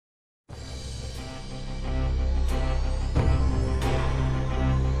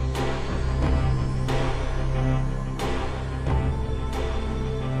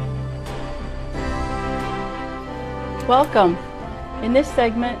Welcome. In this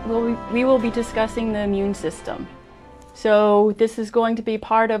segment, we will be discussing the immune system. So this is going to be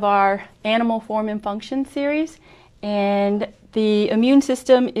part of our Animal Form and Function series, and the immune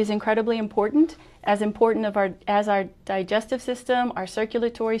system is incredibly important, as our digestive system, our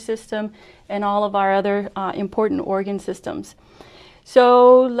circulatory system, and all of our other important organ systems.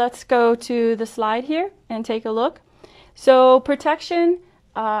 So let's go to the slide here and take a look. So protection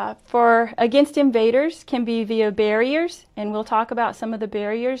against invaders can be via barriers, and we'll talk about some of the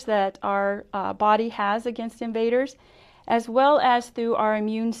barriers that our body has against invaders, as well as through our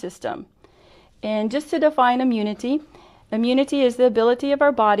immune system. And just to define immunity, immunity is the ability of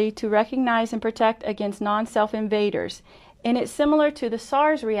our body to recognize and protect against non-self invaders. And it's similar to the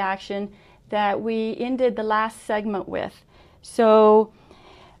SARS reaction that we ended the last segment with. So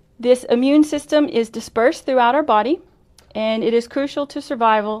this immune system is dispersed throughout our body, and it is crucial to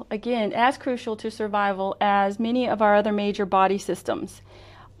survival, again, as crucial to survival as many of our other major body systems.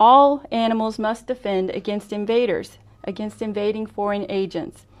 All animals must defend against invaders, against invading foreign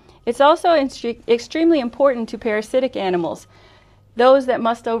agents. It's also extremely important to parasitic animals, those that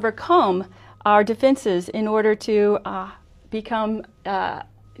must overcome our defenses in order to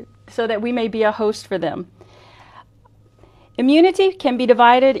so that we may be a host for them. Immunity can be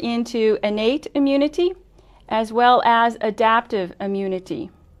divided into innate immunity as well as adaptive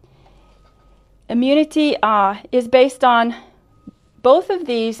immunity. Immunity is based on, both of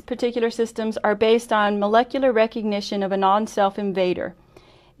these particular systems are based on molecular recognition of a non-self invader.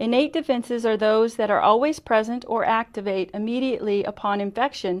 Innate defenses are those that are always present or activate immediately upon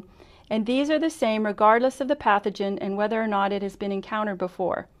infection, and these are the same regardless of the pathogen and whether or not it has been encountered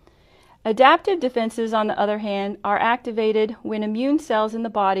before. Adaptive defenses, on the other hand, are activated when immune cells in the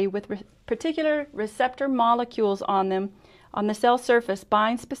body with particular receptor molecules on them on the cell surface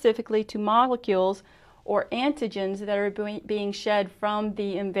bind specifically to molecules or antigens that are being shed from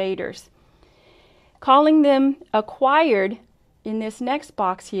the invaders. Calling them acquired in this next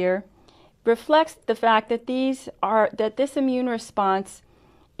box here reflects the fact that this immune response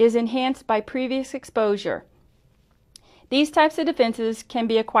is enhanced by previous exposure. These types of defenses can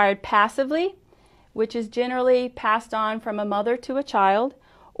be acquired passively, which is generally passed on from a mother to a child,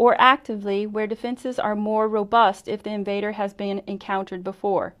 or actively, where defenses are more robust if the invader has been encountered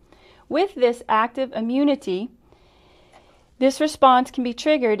before. With this active immunity, this response can be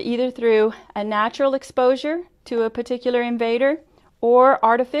triggered either through a natural exposure to a particular invader or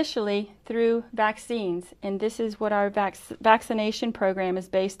artificially through vaccines, and this is what our vaccination program is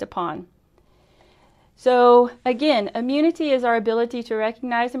based upon. So again, immunity is our ability to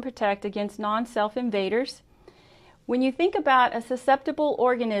recognize and protect against non-self invaders. When you think about a susceptible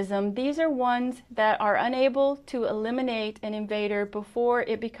organism, these are ones that are unable to eliminate an invader before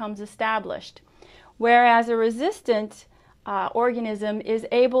it becomes established, whereas a resistant organism is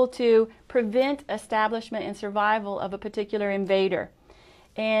able to prevent establishment and survival of a particular invader.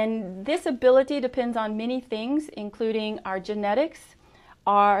 And this ability depends on many things, including our genetics,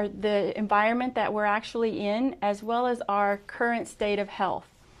 the environment that we're actually in, as well as our current state of health.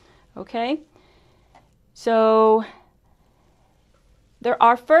 Okay? So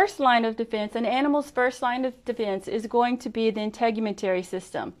our first line of defense, an animal's first line of defense, is going to be the integumentary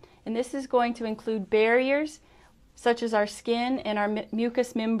system. And this is going to include barriers such as our skin and our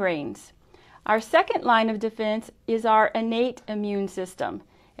mucous membranes. Our second line of defense is our innate immune system.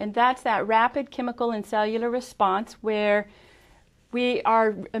 And that's that rapid chemical and cellular response where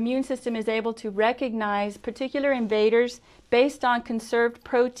our immune system is able to recognize particular invaders based on conserved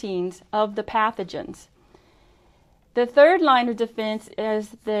proteins of the pathogens. The third line of defense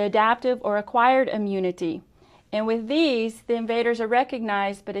is the adaptive or acquired immunity. And with these, the invaders are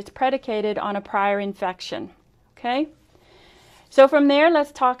recognized, but it's predicated on a prior infection. Okay? So from there,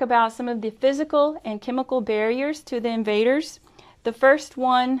 let's talk about some of the physical and chemical barriers to the invaders. The first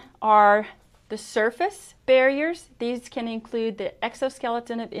one are the surface barriers. These can include the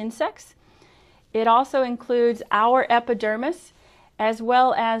exoskeleton of insects. It also includes our epidermis, as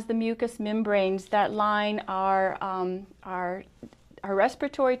well as the mucous membranes that line our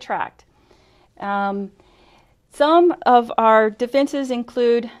respiratory tract. Some of our defenses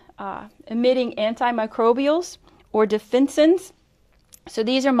include emitting antimicrobials or defensins. So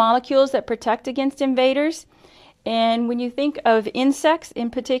these are molecules that protect against invaders. And when you think of insects in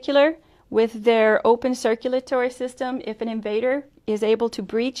particular, with their open circulatory system, if an invader is able to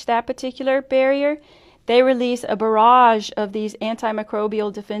breach that particular barrier, they release a barrage of these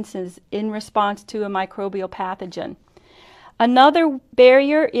antimicrobial defenses in response to a microbial pathogen. Another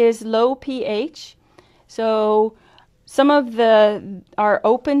barrier is low pH. So Some of our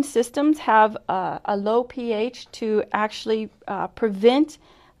open systems have a low pH to actually prevent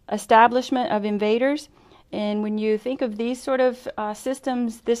establishment of invaders. And when you think of these sort of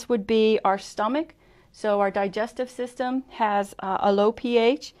systems, this would be our stomach. So our digestive system has a low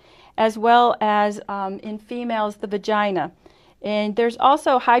pH, as well as in females, the vagina. And there's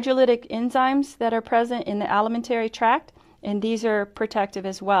also hydrolytic enzymes that are present in the alimentary tract, and these are protective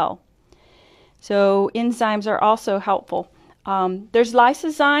as well. So enzymes are also helpful. There's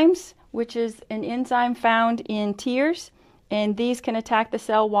lysozymes, which is an enzyme found in tears, and these can attack the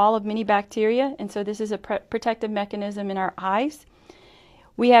cell wall of many bacteria, and so this is a protective mechanism in our eyes.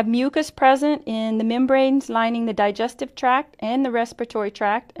 We have mucus present in the membranes lining the digestive tract and the respiratory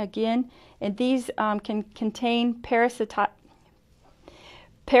tract, again, and these can contain parasitic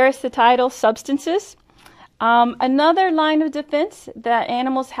substances. Another line of defense that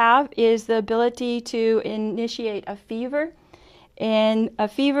animals have is the ability to initiate a fever. And a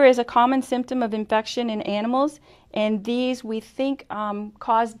fever is a common symptom of infection in animals, and these we think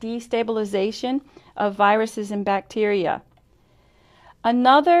cause destabilization of viruses and bacteria.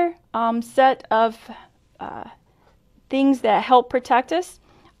 Another set of things that help protect us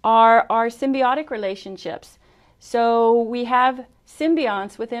are our symbiotic relationships. So we have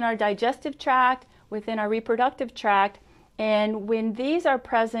symbionts within our digestive tract, within our reproductive tract, and when these are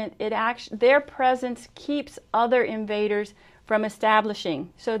present, their presence keeps other invaders from establishing.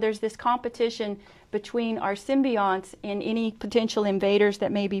 So there's this competition between our symbionts and any potential invaders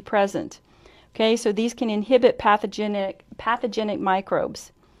that may be present. Okay, so these can inhibit pathogenic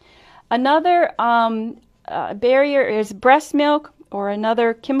microbes. Another barrier is breast milk, or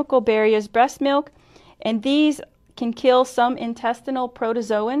another chemical barrier is breast milk, and these can kill some intestinal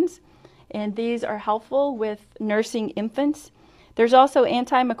protozoans, and these are helpful with nursing infants. There's also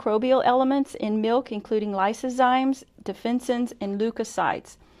antimicrobial elements in milk, including lysozymes, defensins, and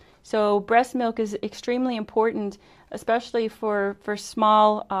leukocytes. So breast milk is extremely important, especially for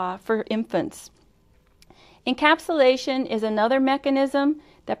infants. Encapsulation is another mechanism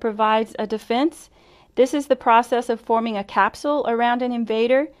that provides a defense. This is the process of forming a capsule around an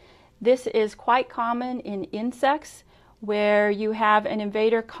invader. This is quite common in insects, where you have an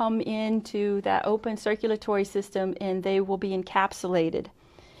invader come into that open circulatory system and they will be encapsulated.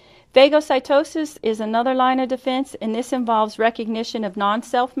 Phagocytosis is another line of defense, and this involves recognition of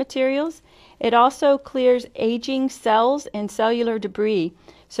non-self materials. It also clears aging cells and cellular debris.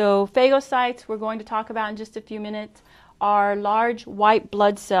 So phagocytes, we're going to talk about in just a few minutes, are large white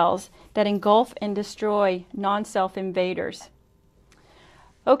blood cells that engulf and destroy non-self invaders.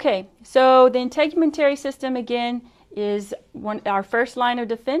 Okay, so the integumentary system again is our first line of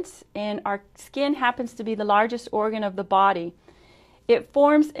defense, and our skin happens to be the largest organ of the body. It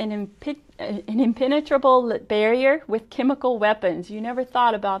forms an impenetrable barrier with chemical weapons. You never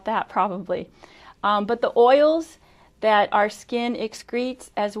thought about that probably. But the oils that our skin excretes,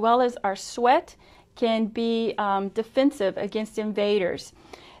 as well as our sweat, can be defensive against invaders.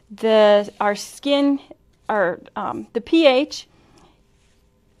 The pH,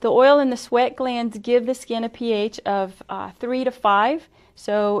 the oil in the sweat glands give the skin a pH of 3 to 5,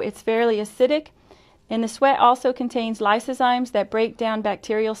 so it's fairly acidic. And the sweat also contains lysozymes that break down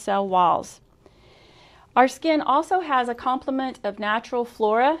bacterial cell walls. Our skin also has a complement of natural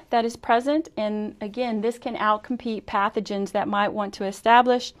flora that is present, and again, this can outcompete pathogens that might want to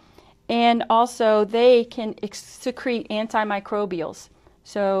establish, and also they can secrete antimicrobials.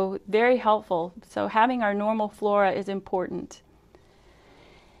 So very helpful. So having our normal flora is important.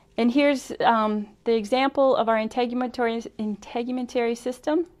 And here's the example of our integumentary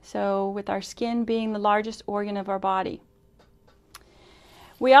system, so with our skin being the largest organ of our body.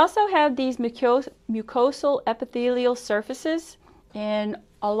 We also have these mucosal epithelial surfaces, and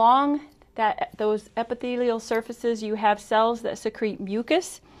along those epithelial surfaces you have cells that secrete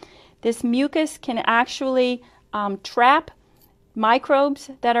mucus. This mucus can actually trap microbes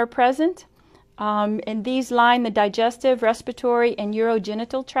that are present. And these line the digestive, respiratory, and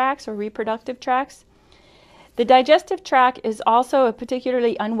urogenital tracts, or reproductive tracts. The digestive tract is also a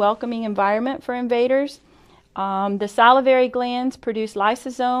particularly unwelcoming environment for invaders. The salivary glands produce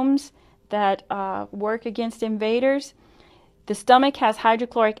lysosomes that work against invaders. The stomach has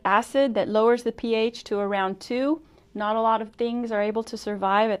hydrochloric acid that lowers the pH to around 2. Not a lot of things are able to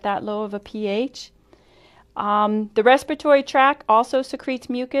survive at that low of a pH. The respiratory tract also secretes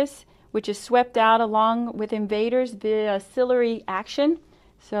mucus, which is swept out along with invaders via ciliary action.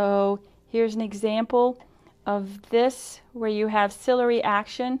 So here's an example of this, where you have ciliary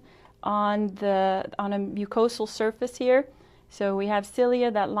action on a mucosal surface here. So we have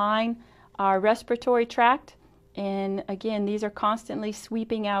cilia that line our respiratory tract, And again, these are constantly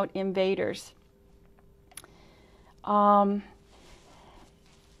sweeping out invaders. Our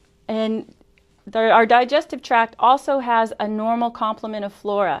digestive tract also has a normal complement of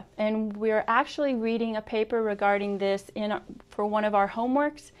flora, and we're actually reading a paper regarding this for one of our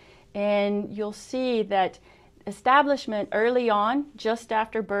homeworks, and you'll see that establishment early on, just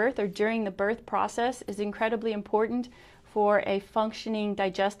after birth or during the birth process, is incredibly important for a functioning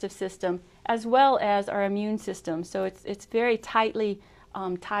digestive system as well as our immune system. So it's very tightly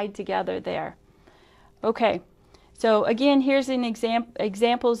tied together there. Okay. So again, here's an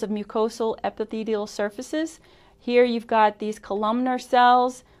examples of mucosal epithelial surfaces. Here you've got these columnar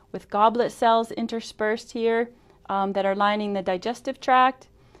cells with goblet cells interspersed here that are lining the digestive tract.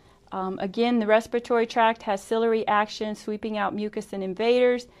 Again, the respiratory tract has ciliary action, sweeping out mucus and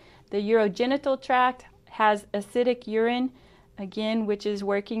invaders. The urogenital tract has acidic urine, again, which is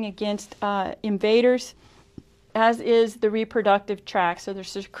working against invaders, as is the reproductive tract. So there's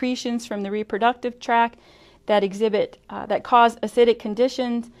secretions from the reproductive tract that cause acidic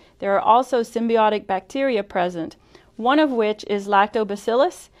conditions. There are also symbiotic bacteria present, one of which is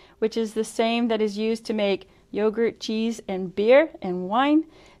lactobacillus, which is the same that is used to make yogurt, cheese, and beer and wine.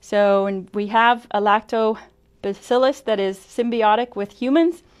 So we have a lactobacillus that is symbiotic with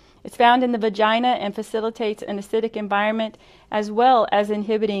humans. It's found in the vagina and facilitates an acidic environment, as well as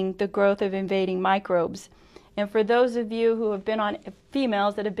inhibiting the growth of invading microbes. And for those of you who have been on,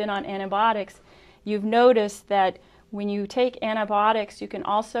 females that have been on antibiotics, you've noticed that when you take antibiotics, you can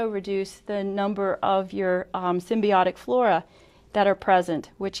also reduce the number of your symbiotic flora that are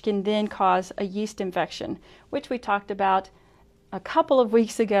present, which can then cause a yeast infection, which we talked about a couple of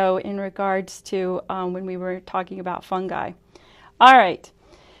weeks ago in regards to when we were talking about fungi. All right.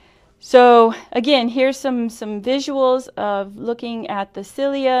 So again, here's some visuals of looking at the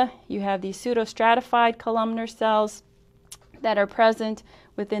cilia. You have these pseudostratified columnar cells that are present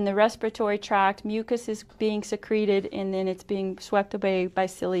within the respiratory tract. Mucus is being secreted and then it's being swept away by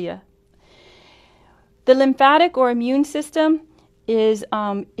cilia. The lymphatic or immune system is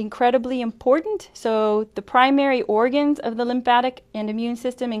incredibly important. So the primary organs of the lymphatic and immune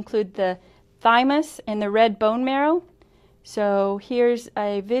system include the thymus and the red bone marrow. So here's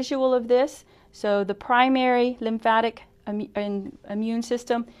a visual of this. So the primary lymphatic and immune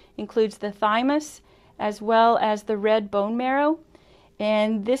system includes the thymus as well as the red bone marrow.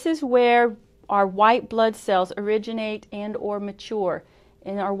 And this is where our white blood cells originate and or mature.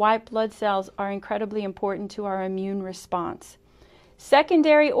 And our white blood cells are incredibly important to our immune response.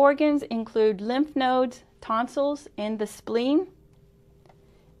 Secondary organs include lymph nodes, tonsils, and the spleen.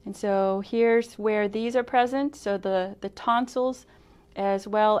 And so here's where these are present. So the tonsils as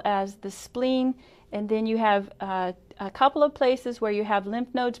well as the spleen. And then you have a couple of places where you have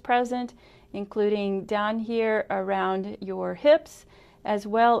lymph nodes present, including down here around your hips, as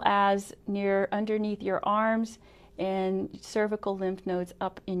well as underneath your arms, and cervical lymph nodes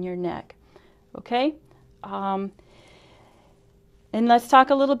up in your neck. Okay? And let's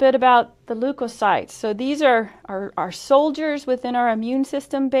talk a little bit about the leukocytes. So these are our soldiers within our immune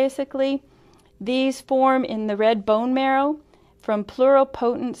system, basically. These form in the red bone marrow from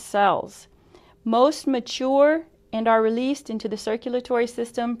pluripotent cells. Most mature and are released into the circulatory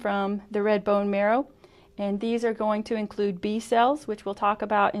system from the red bone marrow. And these are going to include B cells, which we'll talk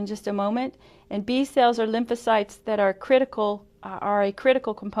about in just a moment. And B cells are lymphocytes that are a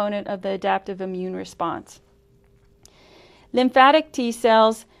critical component of the adaptive immune response. Lymphatic T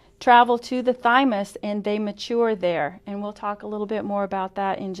cells travel to the thymus and they mature there. And we'll talk a little bit more about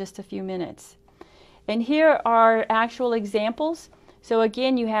that in just a few minutes. And here are actual examples. So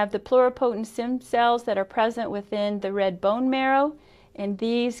again, you have the pluripotent stem cells that are present within the red bone marrow. And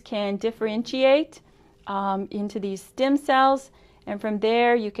these can differentiate into these stem cells. And from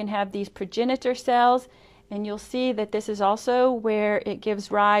there, you can have these progenitor cells. And you'll see that this is also where it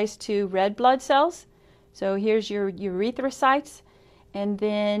gives rise to red blood cells. So here's your erythrocytes, and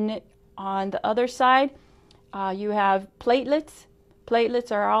then on the other side you have platelets.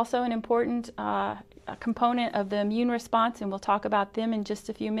 Platelets are also an important component of the immune response, and we'll talk about them in just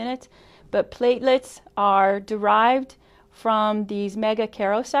a few minutes. But platelets are derived from these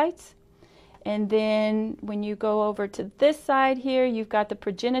megakaryocytes. And then when you go over to this side here, you've got the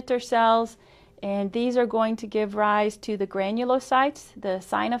progenitor cells, and these are going to give rise to the granulocytes, the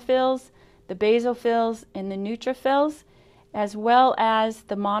eosinophils, the basophils, and the neutrophils, as well as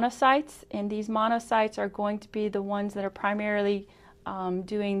the monocytes. And these monocytes are going to be the ones that are primarily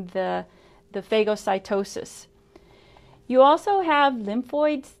doing the phagocytosis. You also have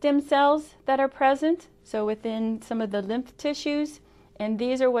lymphoid stem cells that are present, so within some of the lymph tissues. and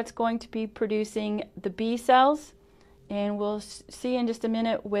these are what's going to be producing the B cells. And we'll see in just a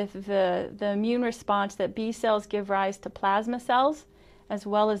minute with the immune response that B cells give rise to plasma cells as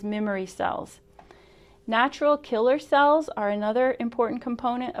well as memory cells. Natural killer cells are another important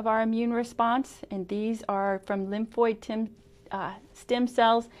component of our immune response, and these are from lymphoid stem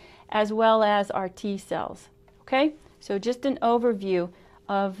cells as well as our T cells. Okay, so just an overview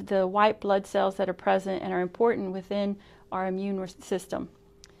of the white blood cells that are present and are important within our immune system.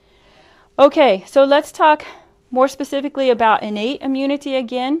 Okay, so let's talk more specifically about innate immunity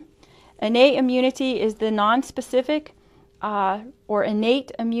again. Innate immunity is the non-specific or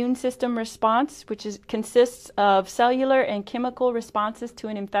innate immune system response, which consists of cellular and chemical responses to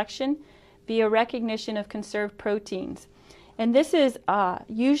an infection via recognition of conserved proteins. And this is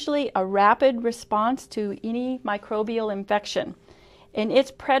usually a rapid response to any microbial infection. And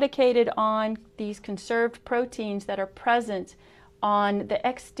it's predicated on these conserved proteins that are present on the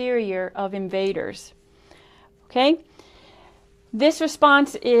exterior of invaders. Okay? This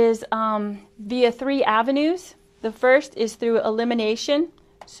response is via 3 avenues. The first is through elimination.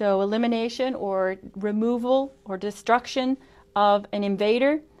 So elimination or removal or destruction of an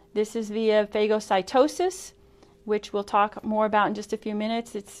invader. This is via phagocytosis, which we'll talk more about in just a few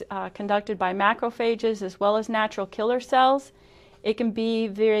minutes. It's conducted by macrophages as well as natural killer cells. It can be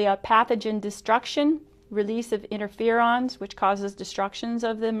via pathogen destruction, release of interferons, which causes destructions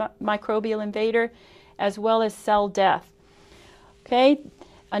of the microbial invader, as well as cell death. Okay,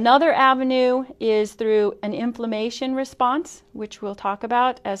 another avenue is through an inflammation response, which we'll talk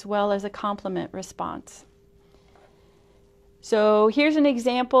about, as well as a complement response. So here's an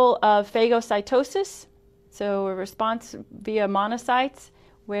example of phagocytosis. So a response via monocytes,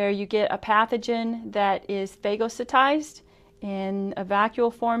 where you get a pathogen that is phagocytized and a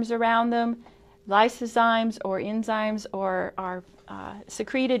vacuole forms around them. Lysozymes or enzymes are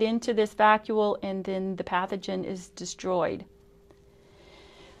secreted into this vacuole, and then the pathogen is destroyed.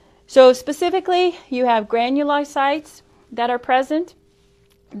 So specifically, you have granulocytes that are present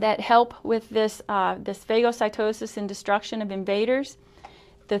that help with this phagocytosis and destruction of invaders.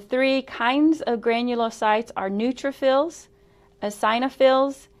 The 3 kinds of granulocytes are neutrophils,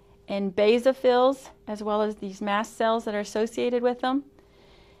 eosinophils, and basophils, as well as these mast cells that are associated with them.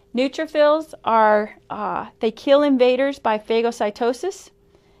 Neutrophils are, they kill invaders by phagocytosis.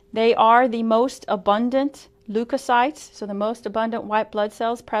 They are the most abundant leukocytes, so the most abundant white blood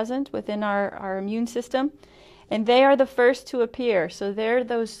cells present within our immune system. And they are the first to appear, so they're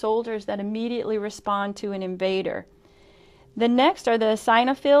those soldiers that immediately respond to an invader. The next are the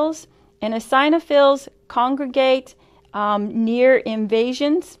eosinophils, and eosinophils congregate near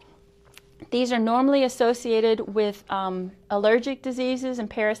invasions. These are normally associated with allergic diseases and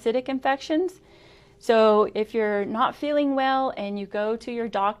parasitic infections. So if you're not feeling well and you go to your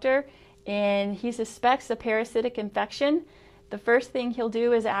doctor and he suspects a parasitic infection, the first thing he'll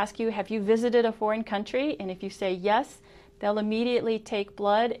do is ask you, have you visited a foreign country? And if you say yes, they'll immediately take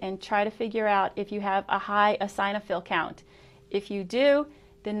blood and try to figure out if you have a high eosinophil count. If you do,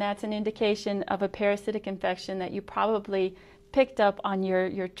 then that's an indication of a parasitic infection that you probably picked up on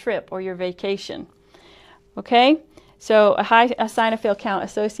your trip or your vacation. Okay? So a high eosinophil count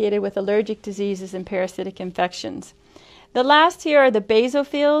associated with allergic diseases and parasitic infections. The last here are the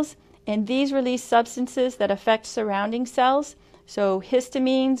basophils, and these release substances that affect surrounding cells. So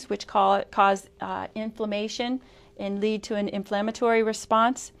histamines, which cause inflammation and lead to an inflammatory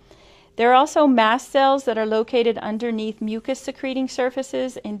response. There are also mast cells that are located underneath mucus secreting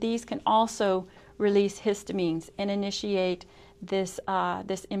surfaces, and these can also release histamines and initiate this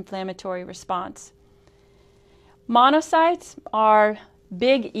inflammatory response. Monocytes are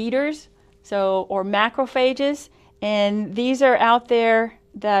big eaters, or macrophages, and these are out there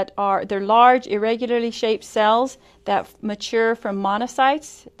they're large, irregularly shaped cells that mature from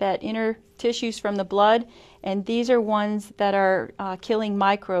monocytes that enter tissues from the blood, and these are ones that are killing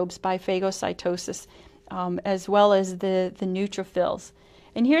microbes by phagocytosis, as well as the neutrophils.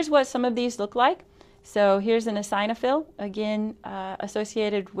 And here's what some of these look like. So here's an eosinophil, again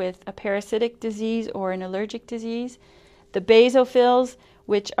associated with a parasitic disease or an allergic disease. The basophils,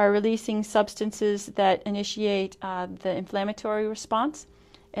 which are releasing substances that initiate the inflammatory response.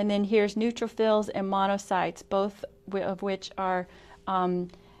 And then here's neutrophils and monocytes, both of which are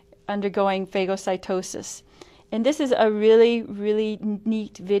undergoing phagocytosis. And this is a really, really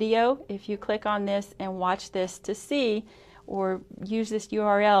neat video. If you click on this and watch this to see, or use this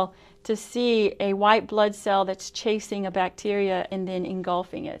URL to see a white blood cell that's chasing a bacteria and then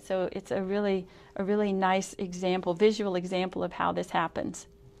engulfing it. So it's a really nice example, visual example of how this happens.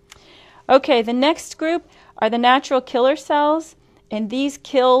 Okay, the next group are the natural killer cells, And these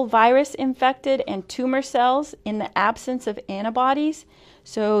kill virus-infected and tumor cells in the absence of antibodies.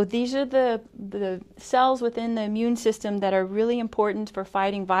 So these are the cells within the immune system that are really important for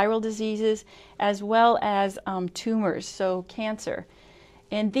fighting viral diseases as well as tumors, so cancer.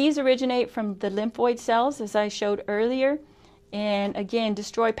 And these originate from the lymphoid cells, as I showed earlier, and again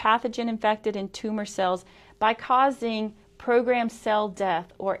destroy pathogen-infected and tumor cells by causing programmed cell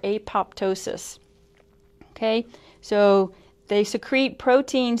death or apoptosis. Okay, so they secrete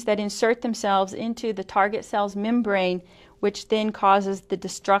proteins that insert themselves into the target cell's membrane, which then causes the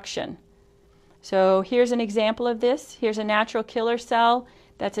destruction. So here's an example of this. Here's a natural killer cell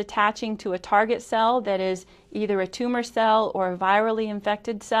that's attaching to a target cell that is either a tumor cell or a virally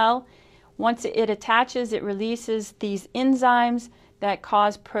infected cell. Once it attaches, it releases these enzymes that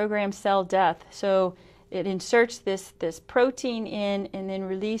cause programmed cell death. So it inserts this protein in and then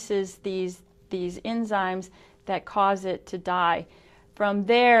releases these enzymes that cause it to die. From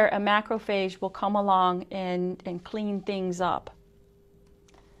there, a macrophage will come along and clean things up.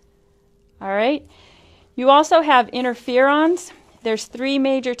 All right. You also have interferons. There's 3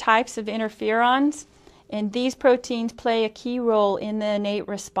 major types of interferons, and these proteins play a key role in the innate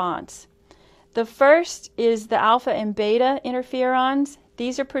response. The first is the alpha and beta interferons.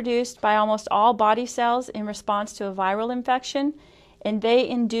 These are produced by almost all body cells in response to a viral infection, and they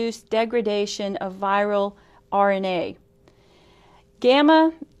induce degradation of viral RNA.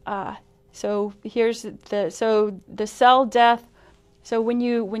 Gamma, so here's the cell death. So when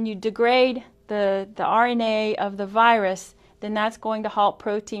you degrade the RNA of the virus, then that's going to halt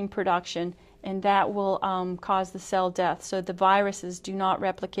protein production, and that will cause the cell death. So the viruses do not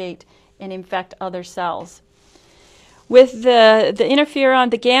replicate and infect other cells. With the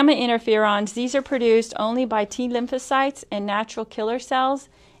gamma interferons, these are produced only by T lymphocytes and natural killer cells,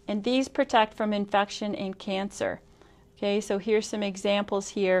 and these protect from infection and cancer. Okay, so here's some examples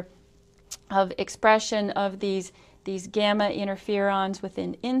here of expression of these gamma interferons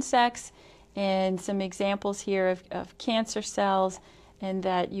within insects, and some examples here of cancer cells, and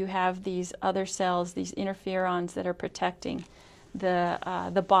that you have these other cells, these interferons that are protecting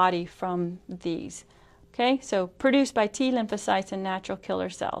the body from these. Okay, so produced by T lymphocytes and natural killer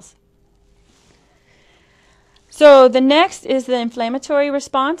cells. So the next is the inflammatory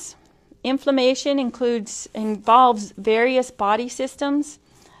response. Inflammation involves various body systems.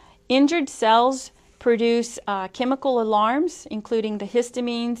 Injured cells produce chemical alarms, including the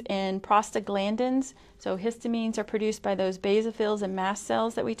histamines and prostaglandins. So histamines are produced by those basophils and mast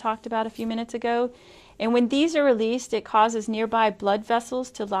cells that we talked about a few minutes ago. And when these are released, it causes nearby blood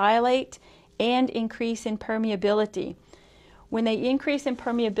vessels to dilate and increase in permeability. When they increase in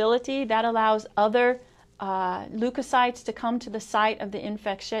permeability, that allows other leukocytes to come to the site of the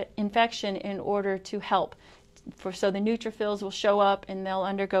infection in order to help. So the neutrophils will show up and they'll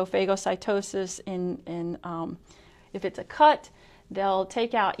undergo phagocytosis, and if it's a cut, they'll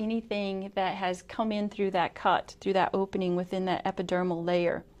take out anything that has come in through that cut, through that opening within that epidermal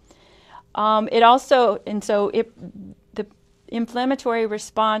layer. The inflammatory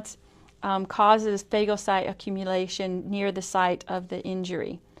response causes phagocyte accumulation near the site of the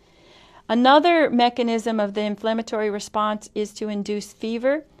injury. Another mechanism of the inflammatory response is to induce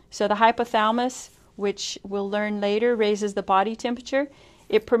fever. So the hypothalamus, which we'll learn later, raises the body temperature.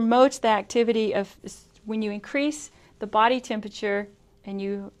 It promotes the activity of, when you increase the body temperature and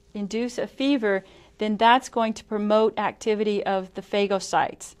you induce a fever, then that's going to promote activity of the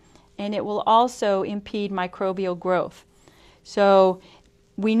phagocytes, and it will also impede microbial growth. So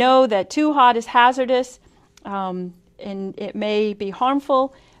we know that too hot is hazardous, and it may be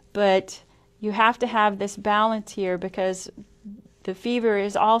harmful, but you have to have this balance here, because the fever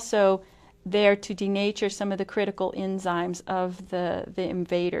is also there to denature some of the critical enzymes of the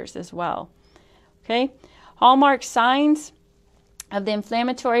invaders as well. Okay? Hallmark signs of the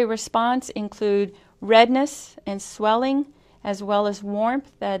inflammatory response include redness and swelling, as well as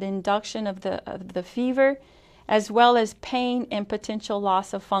warmth, that induction of the fever, as well as pain and potential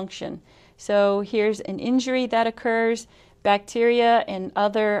loss of function. So here's an injury that occurs. Bacteria and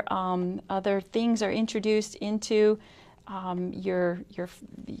other things are introduced into your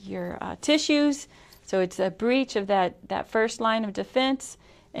tissues. So it's a breach of that first line of defense.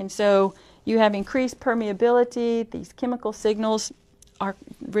 And so you have increased permeability. These chemical signals are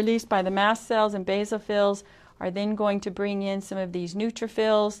released by the mast cells and basophils, are then going to bring in some of these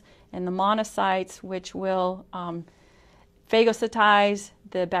neutrophils and the monocytes, which will phagocytize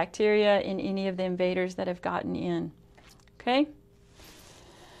the bacteria in any of the invaders that have gotten in. Okay?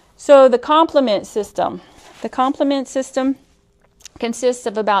 So the complement system. The complement system consists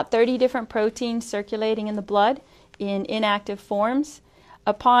of about 30 different proteins circulating in the blood. in inactive forms.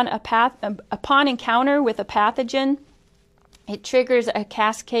 Upon encounter with a pathogen, it triggers a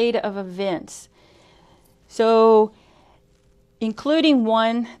cascade of events. So, including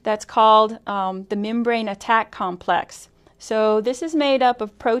one that's called the membrane attack complex. So this is made up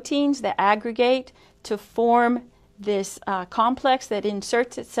of proteins that aggregate to form this complex that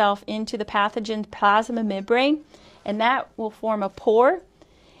inserts itself into the pathogen's plasma membrane, and that will form a pore,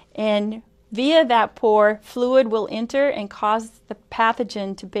 and via that pore, fluid will enter and cause the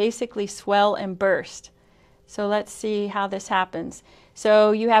pathogen to basically swell and burst. So let's see how this happens.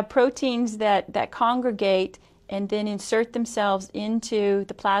 So you have proteins that congregate and then insert themselves into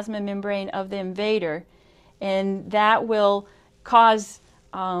the plasma membrane of the invader, and that will cause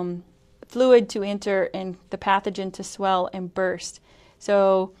fluid to enter and the pathogen to swell and burst.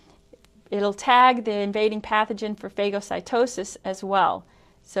 So it'll tag the invading pathogen for phagocytosis as well.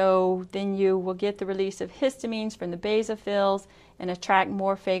 So then you will get the release of histamines from the basophils and attract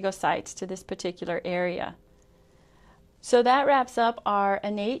more phagocytes to this particular area. So that wraps up our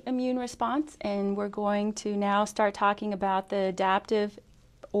innate immune response, and we're going to now start talking about the adaptive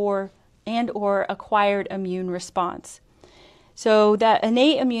or acquired immune response. So that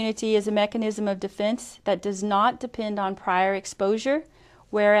innate immunity is a mechanism of defense that does not depend on prior exposure,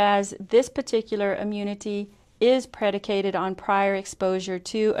 whereas this particular immunity is predicated on prior exposure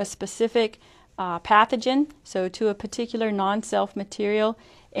to a specific pathogen, so to a particular non-self material,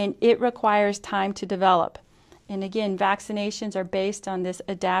 and it requires time to develop. And again, vaccinations are based on this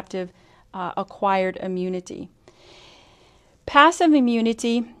adaptive acquired immunity. Passive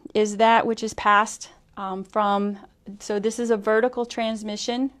immunity is that which is passed so this is a vertical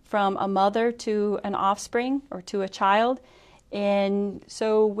transmission from a mother to an offspring or to a child. And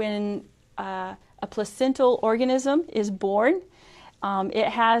so when a placental organism is born, it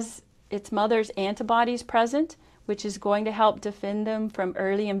has its mother's antibodies present, which is going to help defend them from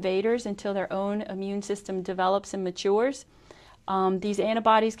early invaders until their own immune system develops and matures. These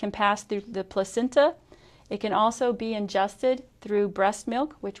antibodies can pass through the placenta. It can also be ingested through breast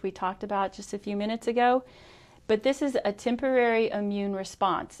milk, which we talked about just a few minutes ago. But this is a temporary immune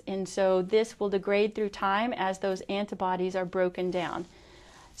response, and so this will degrade through time as those antibodies are broken down.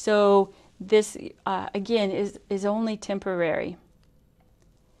 So this, again, is only temporary.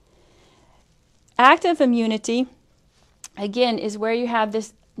 Active immunity, again, is where you have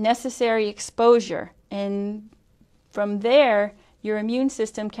this necessary exposure, and from there, your immune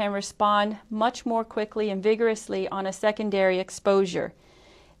system can respond much more quickly and vigorously on a secondary exposure.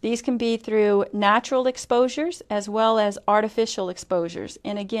 These can be through natural exposures as well as artificial exposures.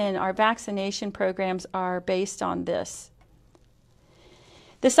 And again, our vaccination programs are based on this.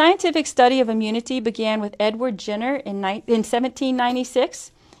 The scientific study of immunity began with Edward Jenner in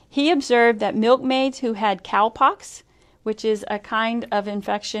 1796. He observed that milkmaids who had cowpox, which is a kind of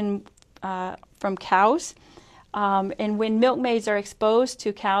infection from cows, and when milkmaids are exposed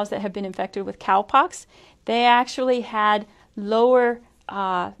to cows that have been infected with cowpox, they actually had lower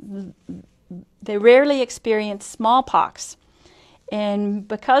they rarely experienced smallpox. And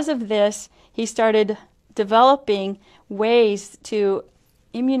because of this, he started developing ways to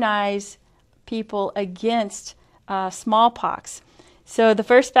immunize people against smallpox. So the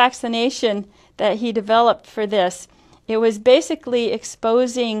first vaccination that he developed for this, it was basically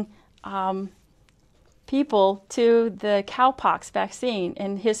exposing people to the cowpox vaccine.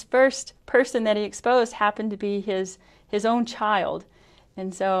 And his first person that he exposed happened to be his own child.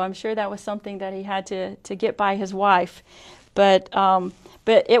 And so I'm sure that was something that he had to get by his wife. But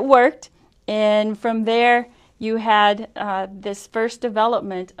it worked. And from there, you had this first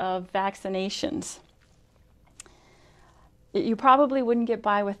development of vaccinations. You probably wouldn't get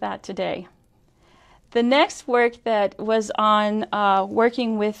by with that today. The next work that was on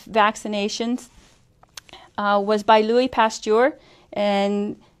working with vaccinations was by Louis Pasteur.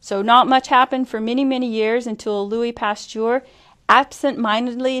 And so not much happened for many, many years until Louis Pasteur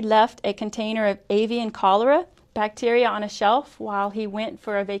absent-mindedly left a container of avian cholera bacteria on a shelf while he went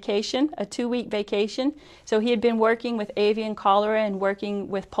for a vacation, a 2-week vacation. So he had been working with avian cholera and working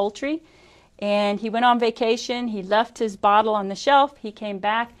with poultry. And he went on vacation, he left his bottle on the shelf, he came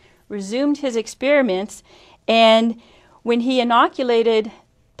back, resumed his experiments, and when he inoculated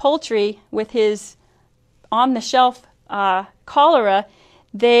poultry with his on-the-shelf cholera,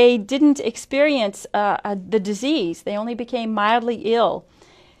 they didn't experience the disease. They only became mildly ill.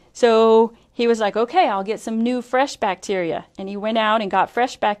 So he was like, okay, I'll get some new fresh bacteria. And he went out and got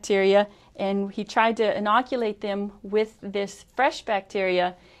fresh bacteria, and he tried to inoculate them with this fresh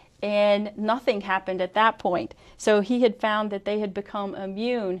bacteria, and nothing happened at that point. So he had found that they had become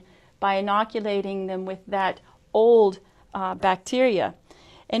immune by inoculating them with that old bacteria.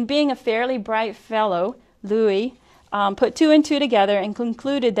 And being a fairly bright fellow, Louis put 2 and 2 together and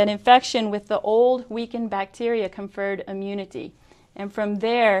concluded that infection with the old weakened bacteria conferred immunity. And from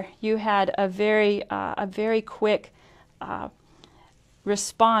there, you had a very quick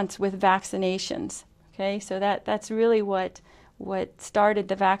response with vaccinations. Okay, so that's really what started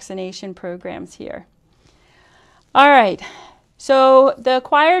the vaccination programs here. All right, so the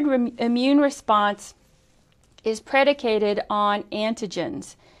acquired immune response is predicated on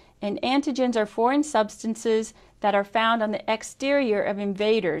antigens. And antigens are foreign substances that are found on the exterior of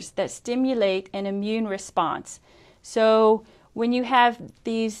invaders that stimulate an immune response. So when you have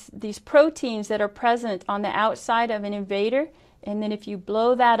these proteins that are present on the outside of an invader, and then if you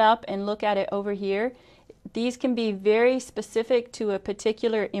blow that up and look at it over here, these can be very specific to a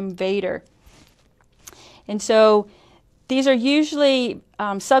particular invader. And so these are usually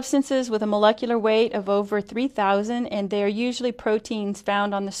substances with a molecular weight of over 3,000, and they are usually proteins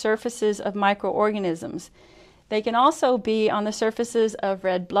found on the surfaces of microorganisms. They can also be on the surfaces of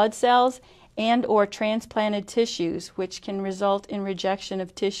red blood cells and or transplanted tissues, which can result in rejection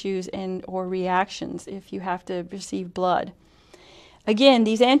of tissues and or reactions if you have to receive blood. Again,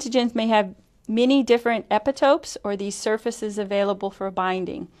 these antigens may have many different epitopes or these surfaces available for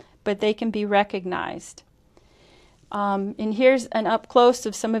binding, but they can be recognized. And here's an up close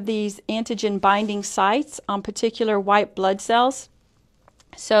of some of these antigen binding sites on particular white blood cells.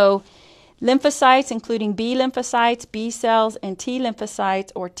 So lymphocytes, including B lymphocytes, B cells, and T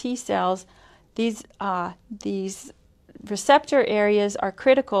lymphocytes or T cells, these receptor areas are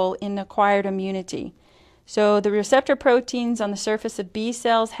critical in acquired immunity. So the receptor proteins on the surface of B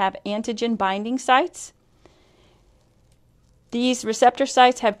cells have antigen binding sites. These receptor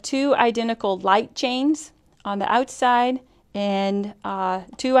sites have 2 identical light chains on the outside and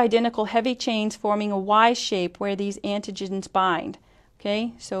 2 identical heavy chains forming a Y shape where these antigens bind.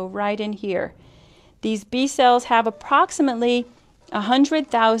 Okay, so right in here. These B cells have approximately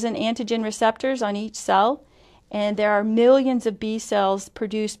 100,000 antigen receptors on each cell, and there are millions of B cells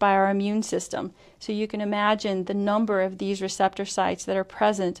produced by our immune system. So you can imagine the number of these receptor sites that are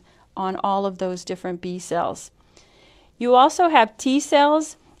present on all of those different B cells. You also have T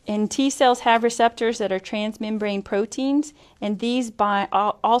cells, and T cells have receptors that are transmembrane proteins, and these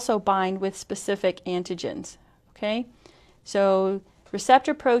also bind with specific antigens. Okay, so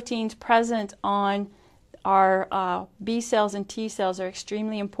receptor proteins present on our B cells and T cells are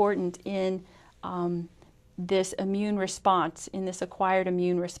extremely important in this immune response, in this acquired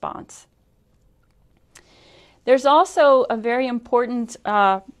immune response. There's also a very important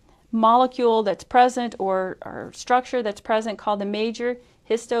molecule that's present or structure that's present called the major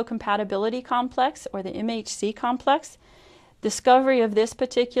histocompatibility complex, or the MHC complex. Discovery of this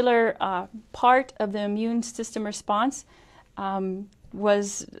particular part of the immune system response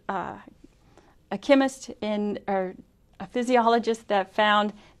was a chemist or a physiologist that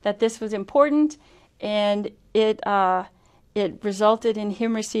found that this was important, and it resulted in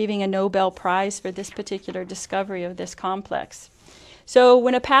him receiving a Nobel Prize for this particular discovery of this complex. So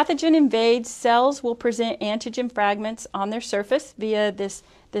when a pathogen invades, cells will present antigen fragments on their surface via this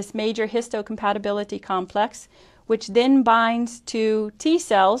major histocompatibility complex, which then binds to T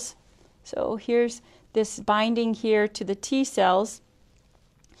cells. So here's this binding here to the T cells.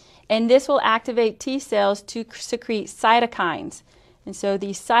 And this will activate T cells to secrete cytokines. And so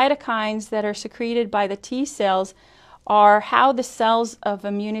these cytokines that are secreted by the T cells are how the cells of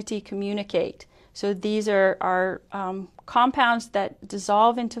immunity communicate. So these are compounds that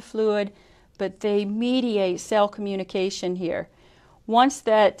dissolve into fluid, but they mediate cell communication here. Once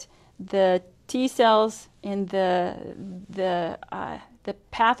that the T cells and the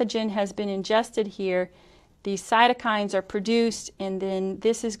pathogen has been ingested here, these cytokines are produced, and then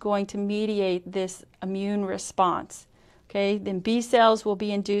this is going to mediate this immune response. Okay, then B cells will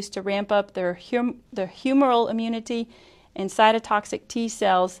be induced to ramp up their humoral immunity, and cytotoxic T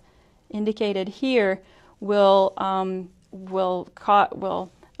cells, indicated here, will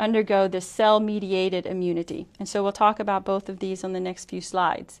undergo this cell-mediated immunity. And so we'll talk about both of these on the next few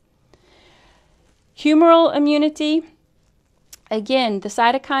slides. Humoral immunity. Again, the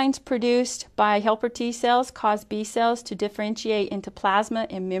cytokines produced by helper T cells cause B cells to differentiate into plasma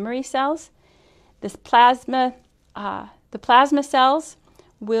and memory cells. The plasma cells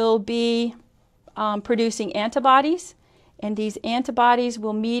will be producing antibodies, and these antibodies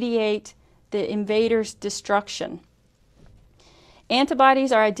will mediate the invader's destruction.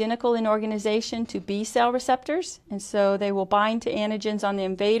 Antibodies are identical in organization to B cell receptors, and so they will bind to antigens on the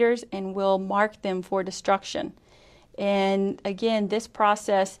invaders and will mark them for destruction. And again, this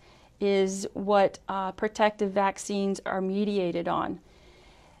process is what protective vaccines are mediated on.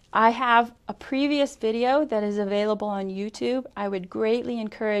 I have a previous video that is available on YouTube. I would greatly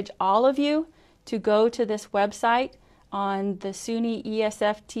encourage all of you to go to this website on the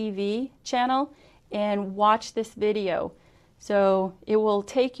SUNY-ESF TV channel and watch this video. So it will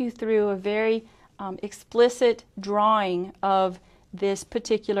take you through a very explicit drawing of this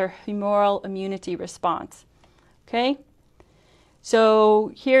particular humoral immunity response. Okay?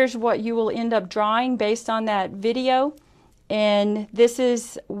 So here's what you will end up drawing based on that video. And this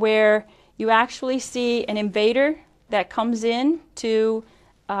is where you actually see an invader that comes in to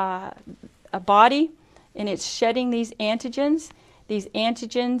a body, and it's shedding these antigens. These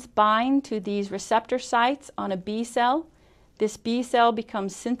antigens bind to these receptor sites on a B cell. This B cell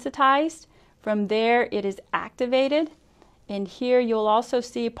becomes sensitized. From there, it is activated. And here you'll also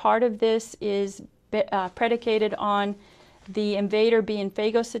see part of this is predicated on the invader being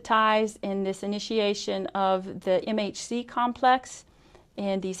phagocytized and this initiation of the MHC complex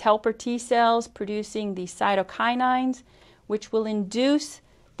and these helper T cells producing these cytokinins, which will induce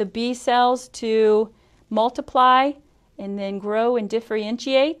the B cells to multiply and then grow and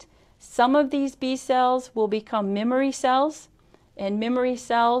differentiate. Some of these B cells will become memory cells, and memory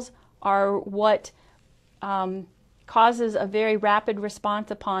cells are what causes a very rapid response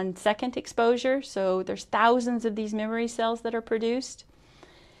upon second exposure. So there's thousands of these memory cells that are produced.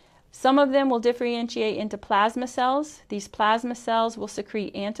 Some of them will differentiate into plasma cells. These plasma cells will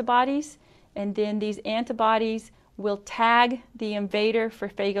secrete antibodies, and then these antibodies will tag the invader for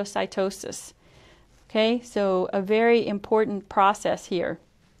phagocytosis. Okay, so a very important process here.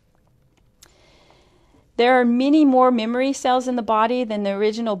 There are many more memory cells in the body than the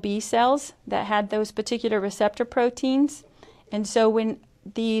original B cells that had those particular receptor proteins. And so when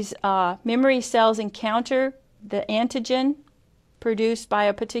these memory cells encounter the antigen produced by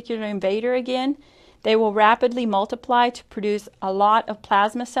a particular invader again, they will rapidly multiply to produce a lot of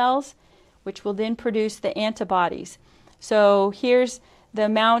plasma cells, which will then produce the antibodies. So here's the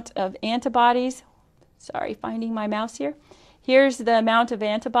amount of antibodies. Sorry, finding my mouse here. Here's the amount of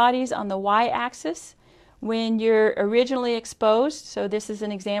antibodies on the y-axis. When you're originally exposed, so this is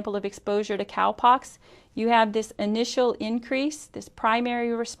an example of exposure to cowpox, you have this initial increase, this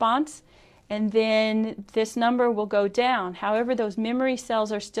primary response, and then this number will go down. However, those memory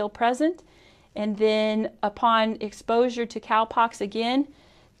cells are still present, and then upon exposure to cowpox again,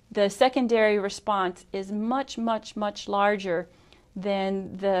 the secondary response is much, much, much larger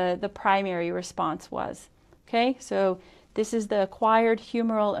than the primary response was. Okay, so this is the acquired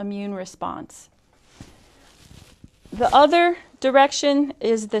humoral immune response. The other direction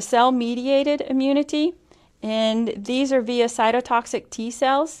is the cell-mediated immunity, and these are via cytotoxic T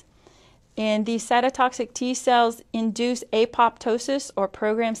cells. And these cytotoxic T cells induce apoptosis or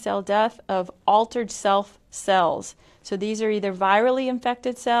programmed cell death of altered self cells. So these are either virally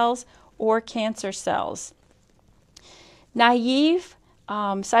infected cells or cancer cells. Naive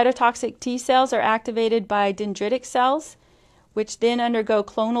cytotoxic T cells are activated by dendritic cells, which then undergo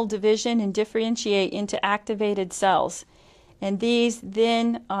clonal division and differentiate into activated cells. And these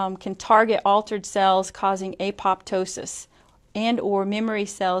then can target altered cells, causing apoptosis and or memory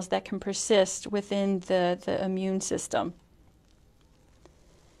cells that can persist within the immune system.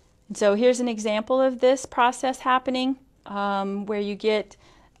 And so here's an example of this process happening, where you get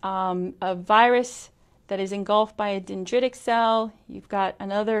a virus that is engulfed by a dendritic cell. You've got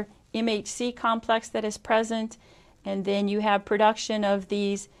another MHC complex that is present, and then you have production of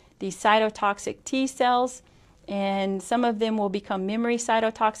these cytotoxic T cells, and some of them will become memory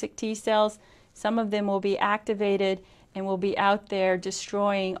cytotoxic T cells. Some of them will be activated and will be out there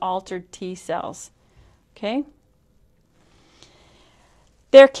destroying altered T cells. Okay?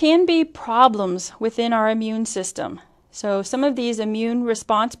 There can be problems within our immune system. So some of these immune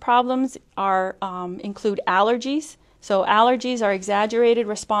response problems are include allergies. So allergies are exaggerated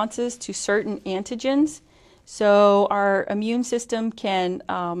responses to certain antigens. So our immune system can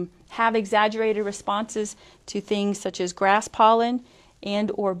have exaggerated responses to things such as grass pollen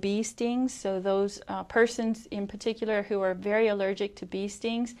and or bee stings. So those persons in particular who are very allergic to bee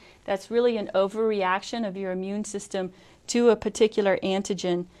stings, that's really an overreaction of your immune system to a particular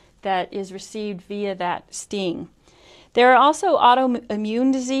antigen that is received via that sting. There are also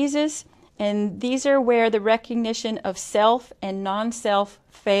autoimmune diseases, and these are where the recognition of self and non-self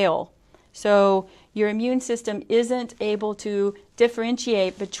fail. So your immune system isn't able to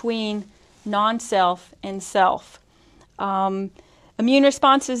differentiate between non-self and self. Immune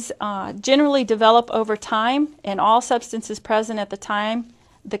responses generally develop over time, and all substances present at the time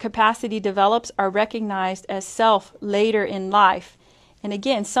the capacity develops are recognized as self later in life. And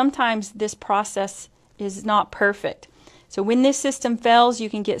again, sometimes this process is not perfect. So when this system fails, you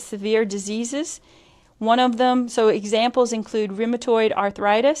can get severe diseases. One of them, so examples include rheumatoid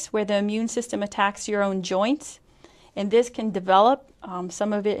arthritis, where the immune system attacks your own joints. And this can develop,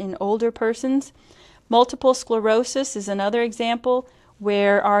 some of it in older persons. Multiple sclerosis is another example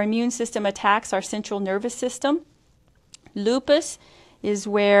where our immune system attacks our central nervous system. Lupus is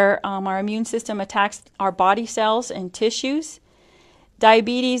where our immune system attacks our body cells and tissues.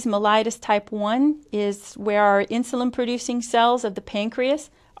 Diabetes mellitus type 1 is where our insulin-producing cells of the pancreas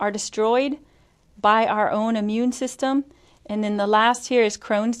are destroyed by our own immune system. And then the last here is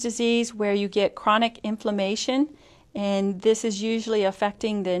Crohn's disease, where you get chronic inflammation, and this is usually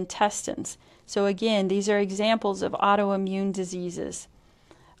affecting the intestines. So again, these are examples of autoimmune diseases.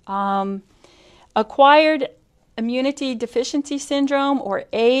 Acquired immunity deficiency syndrome, or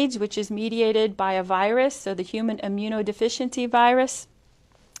AIDS, which is mediated by a virus, so the human immunodeficiency virus.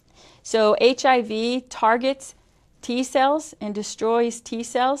 So HIV targets T cells and destroys T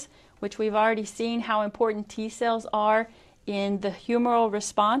cells, which we've already seen how important T cells are in the humoral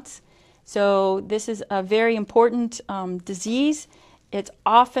response. So this is a very important disease. It's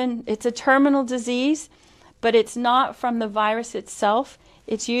a terminal disease, but it's not from the virus itself.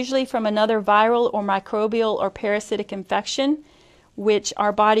 It's usually from another viral or microbial or parasitic infection, which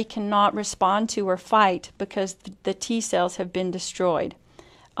our body cannot respond to or fight because the T cells have been destroyed.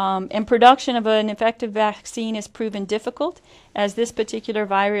 And production of an effective vaccine is proven difficult, as this particular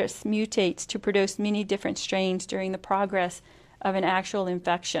virus mutates to produce many different strains during the progress of an actual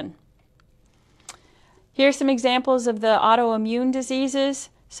infection. Here are some examples of the autoimmune diseases.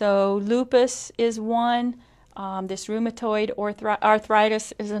 So lupus is one. This rheumatoid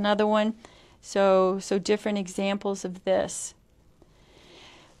arthritis is another one. So different examples of this.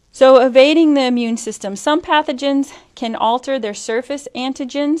 So evading the immune system. Some pathogens can alter their surface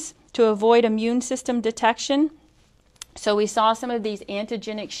antigens to avoid immune system detection. So we saw some of these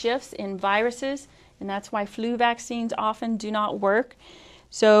antigenic shifts in viruses, and that's why flu vaccines often do not work.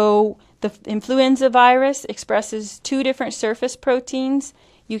 So the influenza virus expresses two different surface proteins.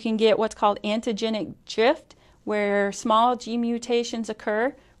 You can get what's called antigenic drift, where small G mutations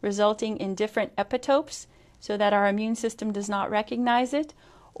occur, resulting in different epitopes so that our immune system does not recognize it.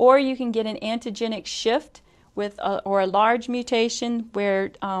 Or you can get an antigenic shift with a large mutation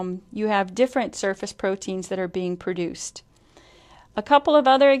where you have different surface proteins that are being produced. A couple of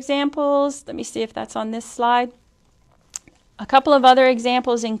other examples, let me see if that's on this slide. A couple of other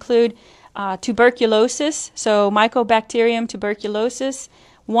examples include tuberculosis, so Mycobacterium tuberculosis.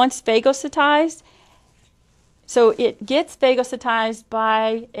 Once phagocytized, so it gets phagocytized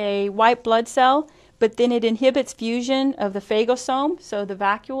by a white blood cell, but then it inhibits fusion of the phagosome, so the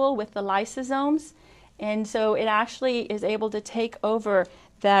vacuole with the lysosomes, and so it actually is able to take over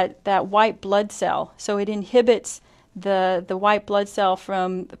that white blood cell. So it inhibits the white blood cell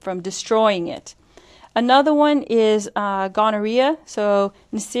from destroying it. Another one is gonorrhea. So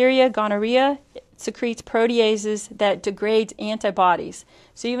Neisseria gonorrhea secretes proteases that degrades antibodies.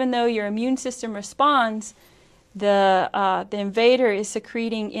 So even though your immune system responds, the invader is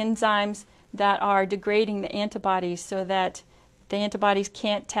secreting enzymes that are degrading the antibodies so that the antibodies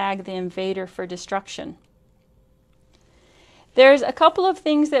can't tag the invader for destruction. There's a couple of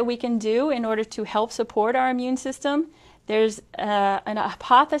things that we can do in order to help support our immune system. There's an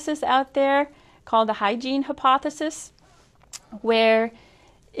hypothesis out there called the hygiene hypothesis, where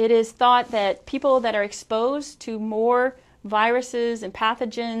it is thought that people that are exposed to more viruses and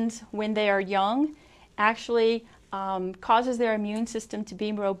pathogens when they are young actually causes their immune system to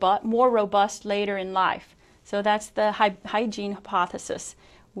be more robust later in life. So that's the hygiene hypothesis,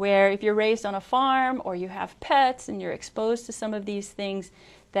 where if you're raised on a farm or you have pets and you're exposed to some of these things,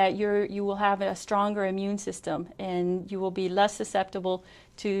 that you will have a stronger immune system and you will be less susceptible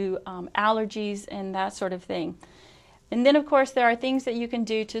to allergies and that sort of thing. And then of course there are things that you can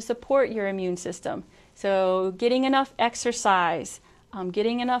do to support your immune system. So getting enough exercise,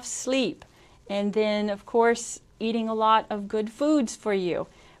 getting enough sleep, and then of course eating a lot of good foods for you.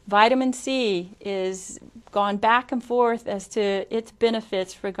 Vitamin C is gone back and forth as to its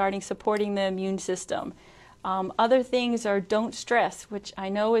benefits regarding supporting the immune system. Other things are don't stress, which I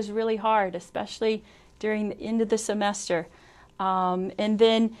know is really hard, especially during the end of the semester. And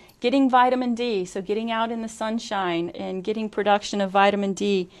then getting vitamin D, so getting out in the sunshine and getting production of vitamin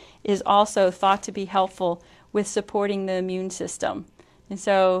D is also thought to be helpful with supporting the immune system. And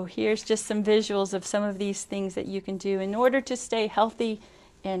so here's just some visuals of some of these things that you can do in order to stay healthy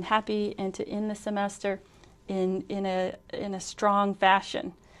and happy and to end the semester in a strong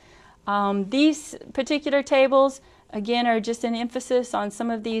fashion. These particular tables again, are just an emphasis on some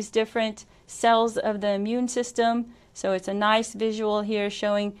of these different cells of the immune system. So it's a nice visual here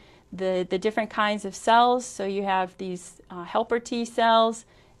showing the different kinds of cells. So you have these helper T cells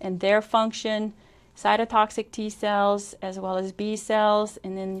and their function, cytotoxic T cells, as well as B cells.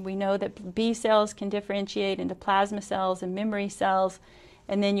 And then we know that B cells can differentiate into plasma cells and memory cells.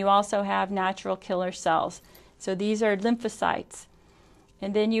 And then you also have natural killer cells. So these are lymphocytes.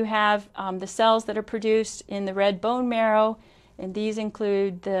 And then you have the cells that are produced in the red bone marrow, and these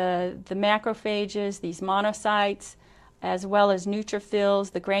include the macrophages, these monocytes, as well as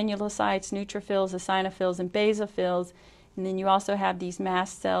neutrophils, the granulocytes, neutrophils, eosinophils, and basophils. And then you also have these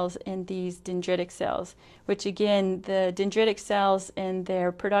mast cells and these dendritic cells, which again, the dendritic cells and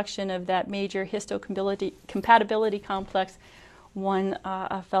their production of that major histocompatibility complex won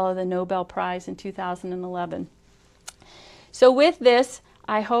a fellow the Nobel Prize in 2011. So with this,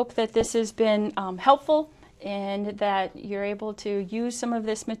 I hope that this has been helpful and that you're able to use some of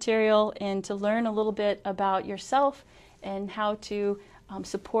this material and to learn a little bit about yourself and how to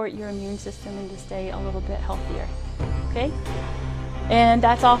support your immune system and to stay a little bit healthier. Okay? And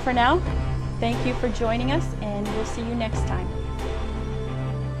that's all for now. Thank you for joining us, and we'll see you next time.